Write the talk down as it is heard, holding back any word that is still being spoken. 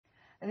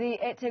The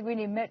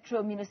eThekwini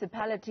Metro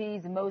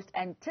Municipality's most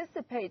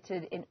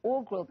anticipated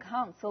inaugural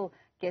council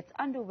gets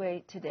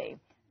underway today,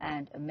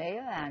 and a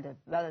mayor and as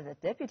well as a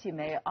deputy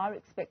mayor are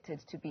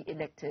expected to be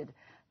elected.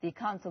 The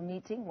council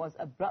meeting was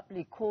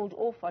abruptly called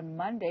off on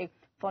Monday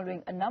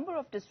following a number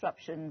of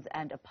disruptions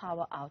and a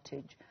power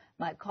outage.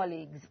 My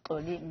colleagues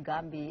Xoli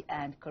Mngambi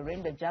and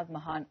Karinda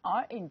Jagmohan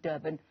are in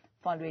Durban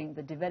following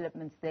the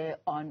developments there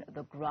on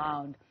the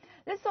ground.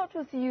 Let's start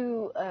with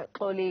you,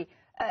 Xoli.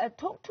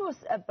 Talk to us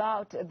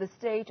about the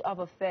state of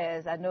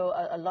affairs. I know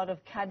a lot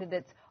of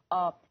candidates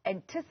are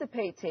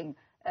anticipating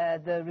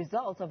the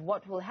results of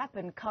what will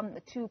happen come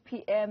 2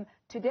 p.m.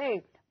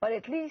 today. But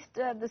at least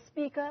the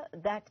Speaker,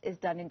 that is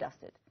done and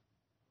dusted.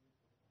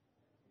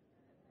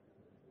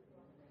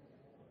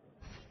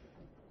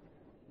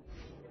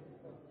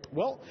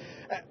 Well,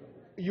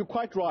 you're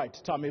quite right,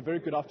 Tammy. Very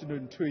good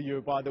afternoon to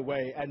you, by the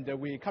way. And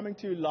we're coming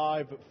to you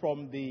live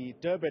from the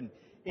Durban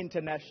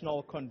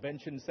International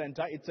Convention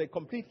Center. It's a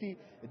completely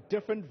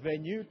different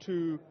venue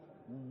to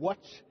what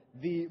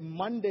the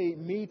Monday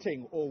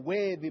meeting, or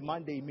where the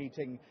Monday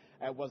meeting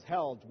was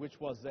held, which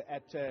was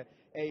at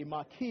a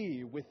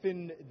marquee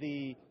within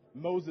the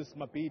Moses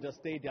Mabhida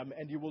Stadium.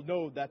 And you will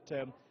know that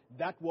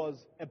that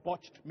was a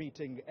botched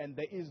meeting, and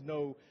there is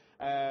no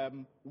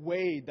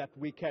way that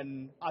we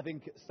can, I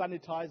think,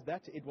 sanitize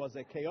that. It was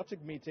a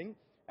chaotic meeting,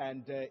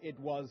 and it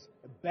was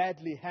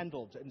badly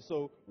handled. And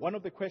so one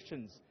of the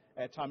questions,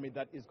 Tammy,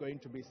 that is going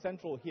to be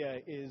central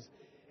here is,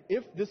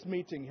 if this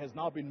meeting has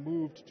now been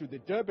moved to the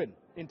Durban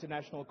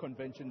International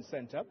Convention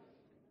Center,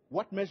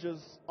 what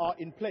measures are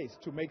in place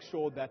to make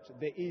sure that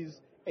there is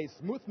a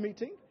smooth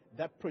meeting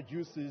that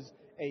produces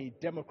a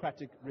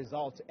democratic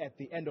result at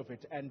the end of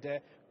it? And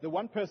the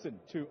one person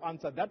to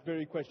answer that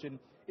very question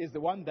is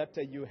the one that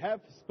you have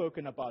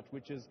spoken about,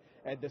 which is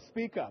the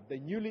Speaker, the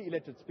newly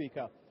elected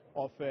Speaker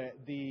of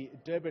the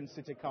Durban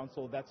City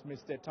Council. That's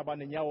Mr.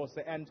 Thabane Nyawo.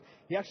 And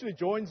he actually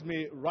joins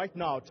me right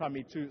now,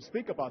 Tammy, to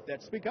speak about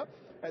that. Speaker,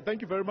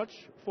 thank you very much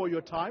for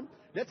your time.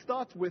 Let's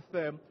start with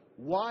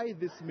why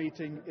this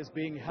meeting is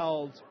being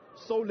held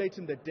so late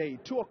in the day,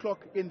 2 o'clock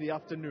in the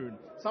afternoon.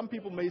 Some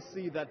people may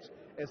see that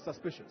as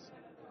suspicious.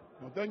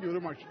 Well, thank you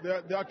very much.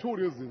 There are two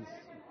reasons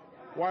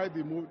why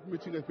the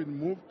meeting has been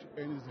moved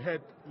and is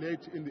held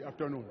late in the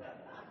afternoon.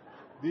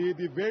 The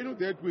venue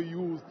that we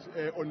used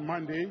on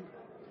Monday,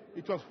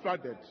 it was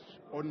flooded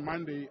on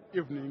Monday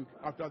evening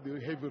after the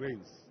heavy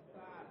rains.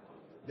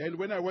 Then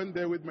when I went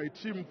there with my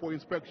team for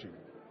inspection,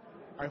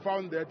 I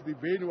found that the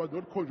venue was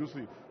not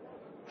conducive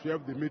to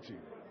have the meeting.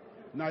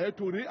 Now I had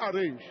to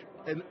rearrange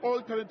an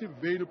alternative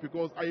venue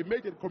because I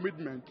made a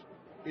commitment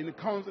in the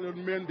council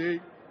on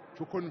Monday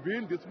to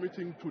convene this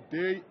meeting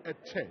today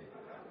at 10.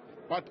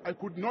 But I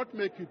could not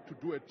make it to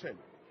do at 10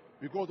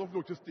 because of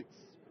logistics.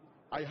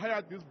 I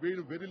hired this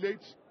venue very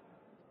late.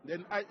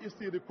 Then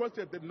IEC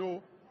requested that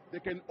no, they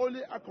can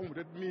only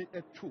accommodate me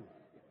at 2.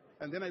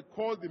 And then I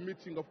called the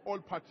meeting of all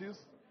parties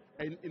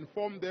and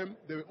informed them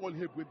they were all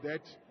happy with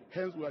that.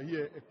 Hence, we are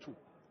here at 2.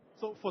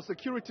 So for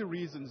security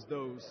reasons,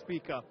 though,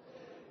 Speaker,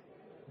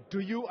 do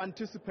you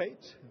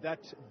anticipate that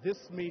this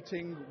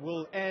meeting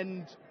will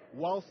end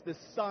whilst the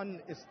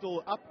sun is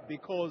still up?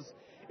 Because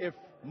if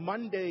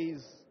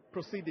Monday's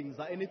proceedings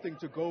are anything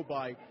to go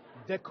by,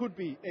 there could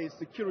be a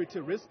security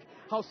risk.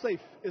 How safe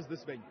is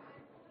this venue?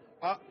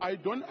 I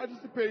don't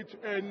anticipate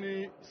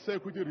any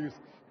security risk,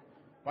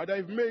 but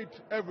I've made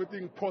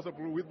everything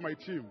possible with my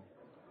team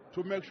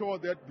to make sure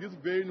that this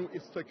venue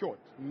is secured.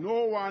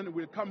 No one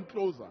will come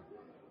closer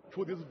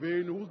to this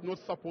venue who's not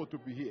supposed to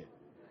be here.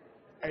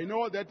 I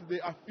know that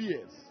there are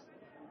fears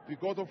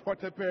because of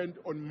what happened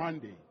on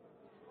Monday,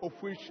 of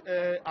which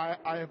I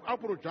have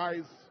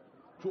apologized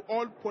to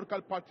all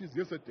political parties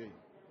yesterday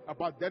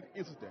about that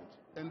incident.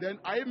 And then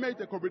I made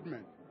a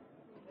commitment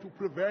to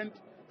prevent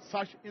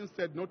such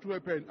incident not to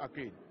happen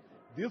again.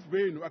 This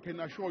venue, I can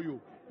assure you,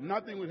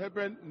 nothing will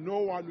happen. No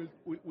one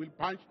will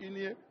punch in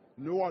here.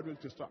 No one will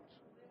disrupt.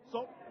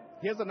 So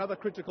here's another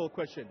critical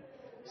question.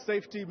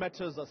 Safety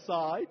matters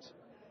aside,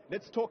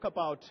 let's talk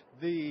about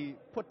the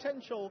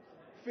potential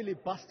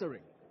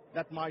filibustering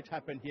that might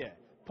happen here.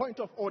 Point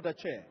of order,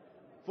 Chair,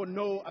 for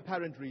no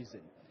apparent reason.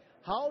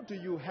 How do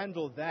you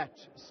handle that,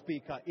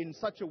 Speaker, in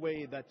such a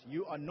way that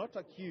you are not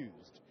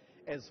accused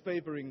as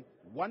favoring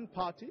one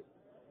party?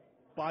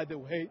 By the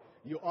way,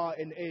 you are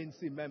an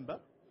ANC member.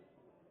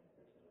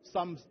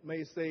 Some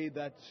may say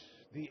that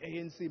the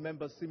ANC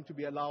members seem to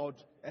be allowed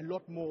a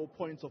lot more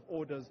points of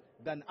orders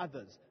than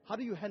others. How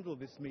do you handle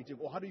this meeting,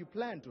 or how do you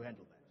plan to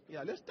handle that?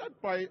 Yeah, let's start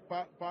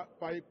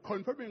by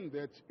confirming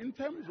that in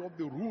terms of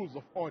the rules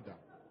of order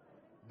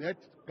that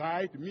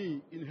guide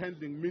me in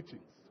handling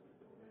meetings,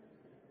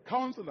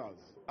 councillors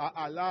are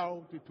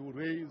allowed to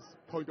raise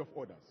point of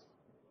orders,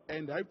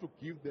 and I have to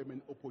give them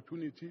an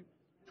opportunity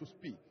to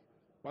speak.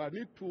 But I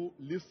need to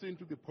listen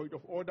to the point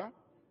of order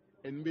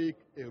and make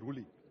a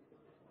ruling.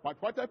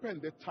 But what happened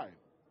at that time,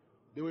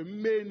 there were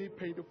many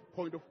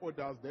point of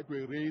orders that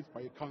were raised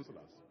by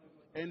councillors,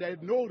 and I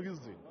had no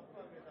reason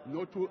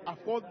not to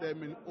afford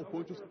them an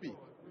opportunity to speak.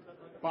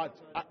 But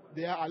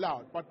they are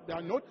allowed, but they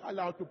are not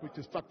allowed to be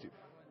destructive.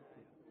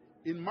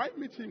 In my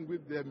meeting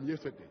with them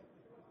yesterday,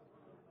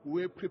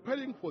 we were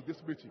preparing for this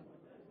meeting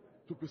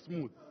to be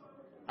smooth.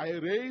 I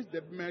raised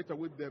that matter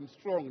with them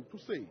strongly to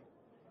say,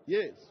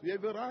 yes, we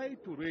have a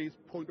right to raise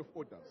point of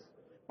orders,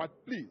 but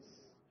please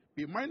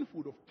be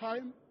mindful of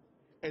time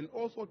and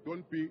also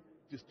don't be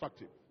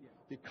destructive. Yeah.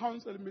 The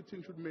council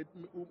meeting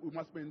we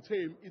must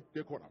maintain its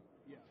decorum.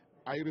 Yeah.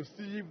 I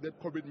received that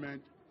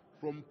commitment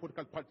from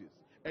political parties,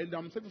 and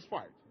I'm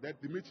satisfied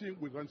that the meeting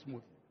will run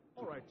smoothly.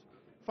 All right.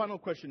 Final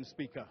question,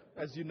 Speaker.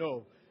 As you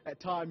know,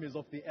 time is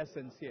of the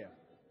essence here.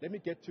 Let me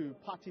get to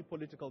party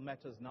political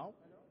matters now.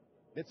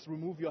 Let's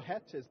remove your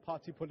hat as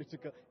party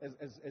political,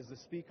 as the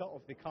Speaker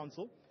of the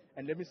Council,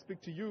 and let me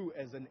speak to you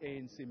as an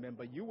ANC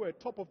member. You were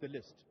top of the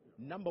list,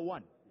 number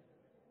one,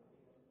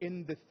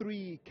 in the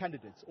three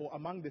candidates, or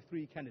among the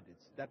three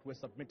candidates that were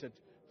submitted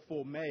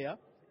for mayor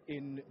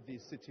in the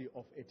city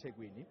of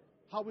eThekwini.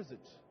 How is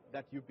it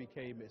that you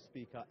became a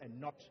Speaker and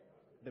not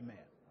the mayor?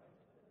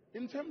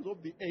 In terms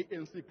of the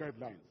ANC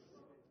guidelines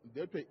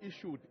that were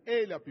issued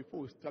earlier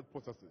before we start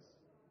processes,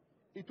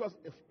 it was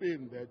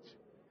explained that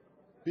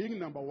being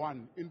number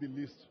one in the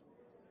list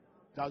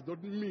does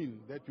not mean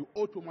that you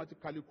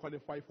automatically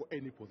qualify for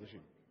any position.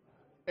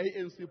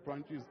 ANC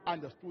branches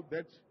understood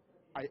that.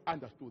 I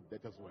understood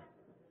that as well.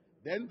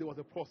 Then there was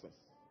a process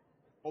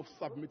of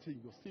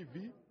submitting your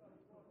CV,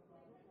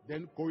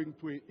 then going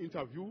to an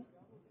interview,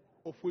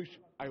 of which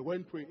I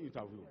went to an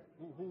interview.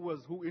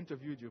 Who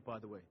interviewed you, by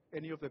the way?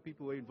 Any of the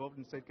people who were involved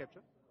in state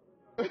capture?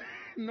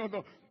 No,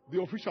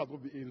 the officials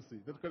of the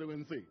ANC. That's what I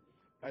can say.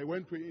 I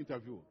went to an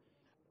interview.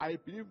 I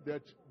believe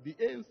that the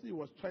ANC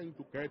was trying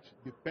to get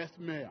the best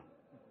mayor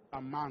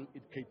among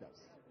its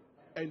cadres.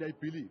 And I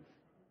believe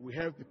we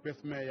have the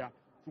best mayor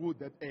through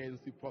that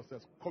ANC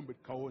process, Comrade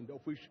Karinda,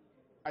 of which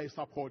I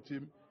support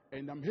him,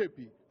 and I'm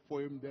happy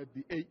for him that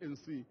the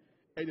ANC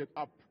ended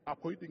up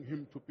appointing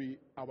him to be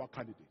our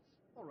candidate.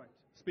 All right.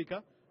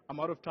 Speaker, I'm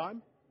out of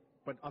time,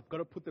 but I've got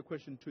to put the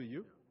question to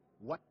you.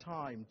 What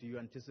time do you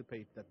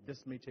anticipate that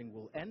this meeting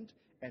will end,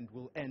 and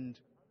will end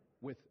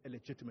with a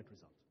legitimate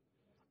result?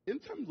 In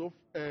terms of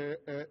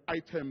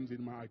items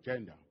in my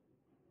agenda,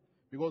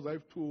 because I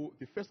have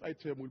the first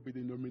item will be the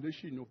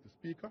nomination of the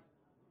Speaker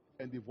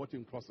and the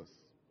voting process.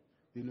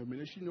 The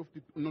nomination of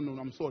the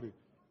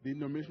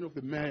nomination of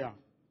the mayor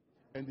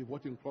and the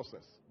voting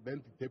process.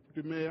 Then the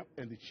deputy mayor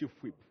and the chief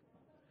whip.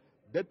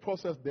 That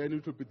process then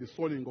it will be the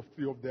sawing of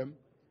three of them,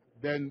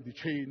 then the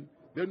chain,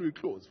 then we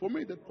close. For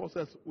me, that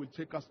process will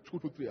take us 2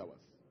 to 3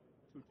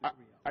 hours.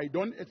 I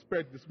don't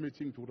expect this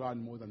meeting to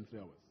run more than 3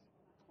 hours.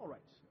 All right.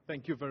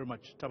 Thank you very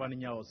much, Thabani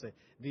Nyaose,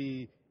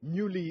 the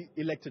newly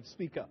elected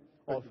Speaker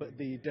of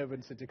the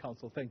Durban City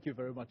Council. Thank you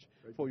very much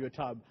for your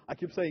time. I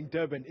keep saying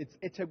Durban, it's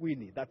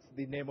eThekwini. That's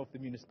the name of the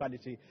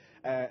municipality,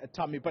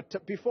 Tammy.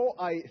 But before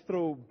I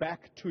throw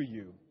back to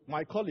you,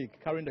 my colleague,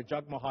 Karinda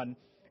Jagmohan,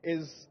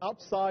 is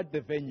outside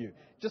the venue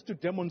just to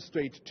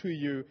demonstrate to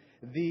you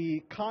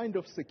the kind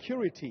of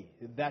security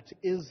that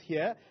is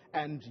here.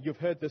 And you've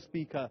heard the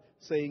Speaker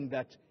saying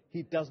that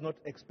he does not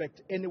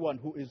expect anyone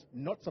who is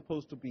not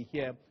supposed to be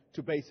here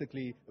to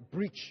basically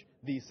breach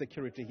the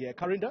security here.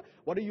 Karinda,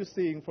 what are you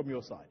seeing from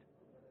your side?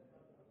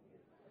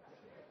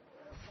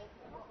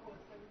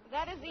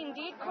 That is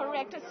indeed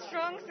correct. A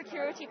strong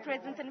security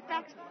presence. In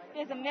fact,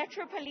 there's a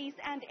Metro Police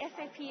and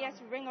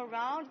SAPS ring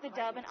around the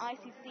Durban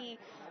ICC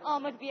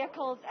armored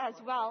vehicles as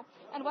well.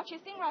 And what you're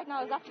seeing right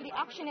now is actually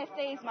Action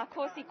SA's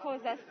Makosi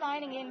Koza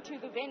signing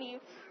into the venue.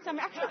 So I'm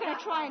actually going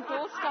to try and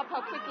doorstop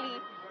her quickly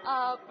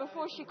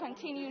before she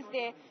continues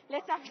there.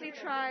 Let's actually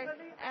try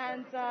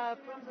and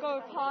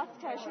go past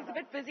her. She's a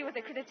bit busy with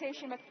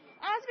accreditation, but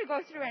as we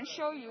go through and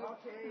show you,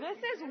 this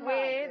is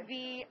where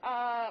the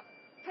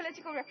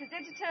political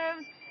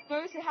representatives,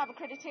 those who have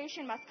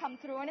accreditation, must come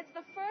through, and it's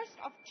the first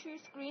of 2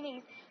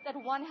 screenings that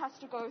one has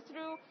to go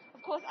through.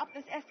 Of course, up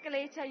this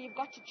escalator, you've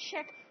got to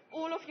check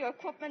all of your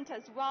equipment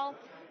as well.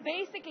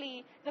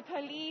 Basically, the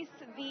police,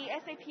 the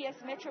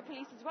SAPS Metro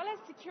Police, as well as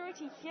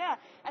security here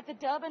at the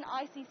Durban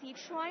ICC,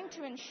 trying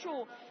to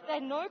ensure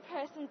that no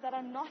persons that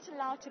are not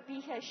allowed to be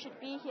here should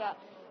be here.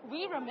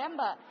 We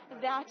remember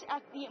that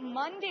at the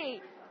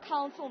Monday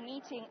council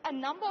meeting, a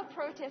number of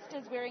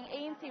protesters wearing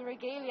ANC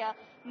regalia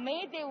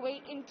made their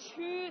way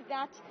into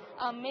that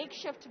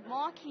makeshift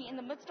marquee in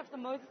the midst of the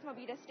Moses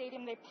Mabhida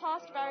Stadium. They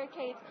passed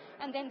barricades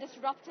and then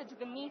disrupted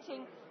the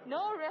meeting.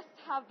 No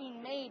arrests have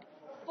been made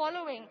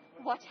following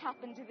what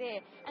happened there.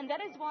 And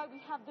that is why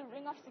we have the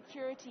ring of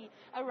security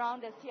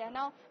around us here.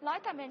 Now,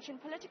 like I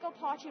mentioned, political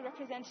party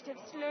representatives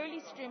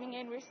slowly streaming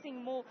in. We're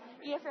seeing more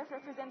EFF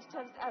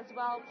representatives as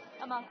well,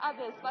 among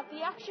others. But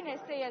the Action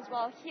SA as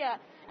well here.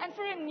 And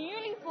for a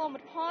newly formed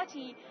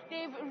party,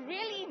 they've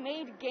really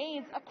made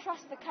gains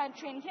across the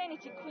country. And here in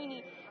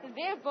eThekwini,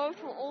 their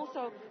vote will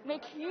also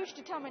make huge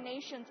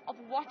determinations of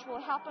what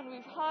will happen.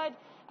 We've heard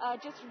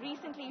just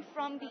recently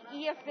from the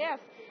EFF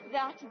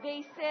that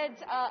they said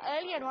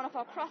earlier in one of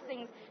our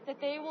crossings that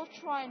they will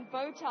try and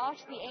vote out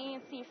the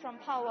ANC from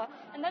power.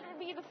 And that would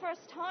be the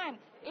first time,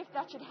 if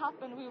that should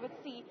happen, we would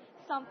see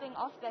something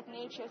of that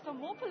nature. So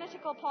more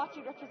political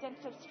party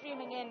representatives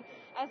streaming in,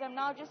 as I'm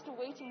now just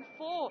waiting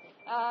for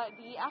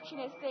the Action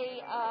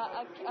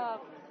SA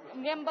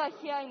member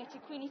here in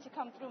eThekwini to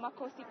come through,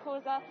 Makosi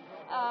Khoza.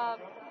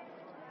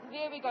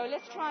 There we go.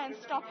 Let's try and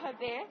stop her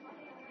there.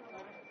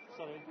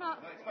 Sorry. Now,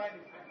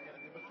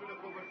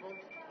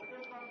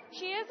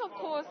 she is, of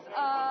course,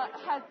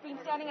 has been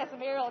standing as a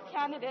mayoral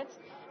candidate,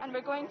 and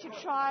we're going to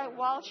try,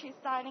 while she's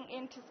signing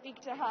in, to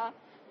speak to her.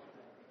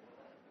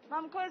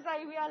 Ma'am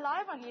Khoza, we are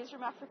live on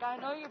Newzroom Afrika. I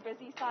know you're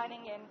busy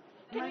signing in.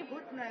 My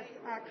goodness,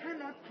 I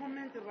cannot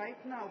comment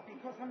right now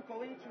because I'm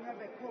going to have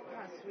a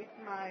caucus with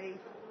my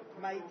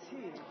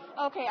team.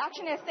 Okay,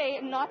 Action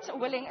SA not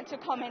willing to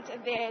comment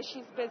there.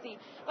 She's busy.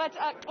 But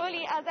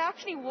Xoli, as I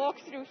actually walk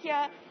through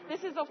here,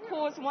 this is, of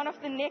course, one of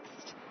the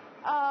next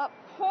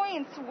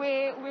points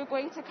where we're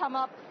going to come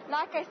up.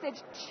 Like I said,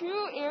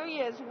 2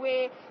 areas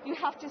where you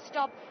have to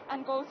stop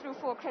and go through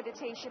for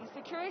accreditation.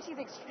 Security is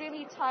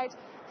extremely tight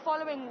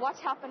following what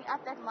happened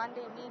at that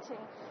Monday meeting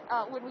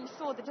when we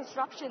saw the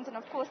disruptions, and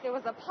of course there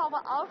was a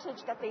power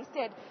outage that they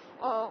said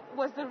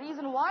was the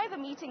reason why the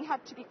meeting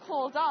had to be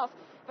called off.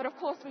 But of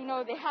course we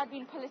know there had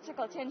been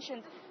political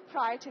tensions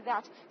prior to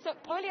that. So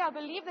Xoli, I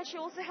believe that you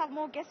also have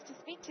more guests to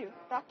speak to.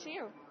 Back to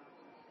you.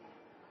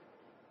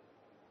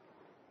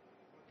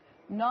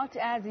 Not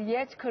as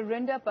yet,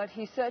 Karinda, but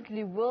he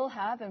certainly will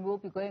have, and we'll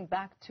be going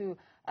back to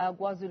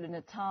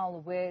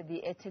KwaZulu-Natal, where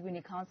the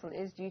eThekwini Council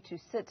is due to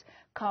sit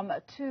come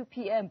 2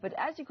 p.m. But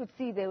as you could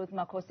see there with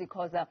Makosi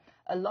Khoza,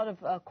 a lot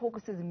of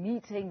caucuses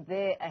meeting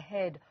there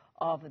ahead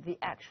of the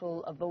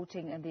actual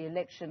voting and the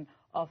election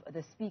of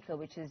the Speaker,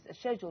 which is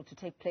scheduled to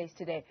take place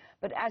today.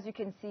 But as you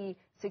can see,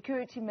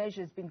 security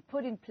measures being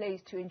put in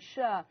place to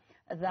ensure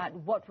that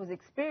what was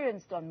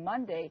experienced on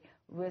Monday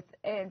with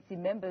ANC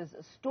members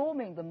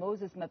storming the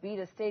Moses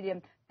Mabhida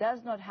Stadium does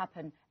not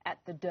happen at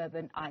the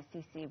Durban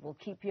ICC. We'll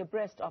keep you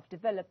abreast of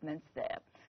developments there.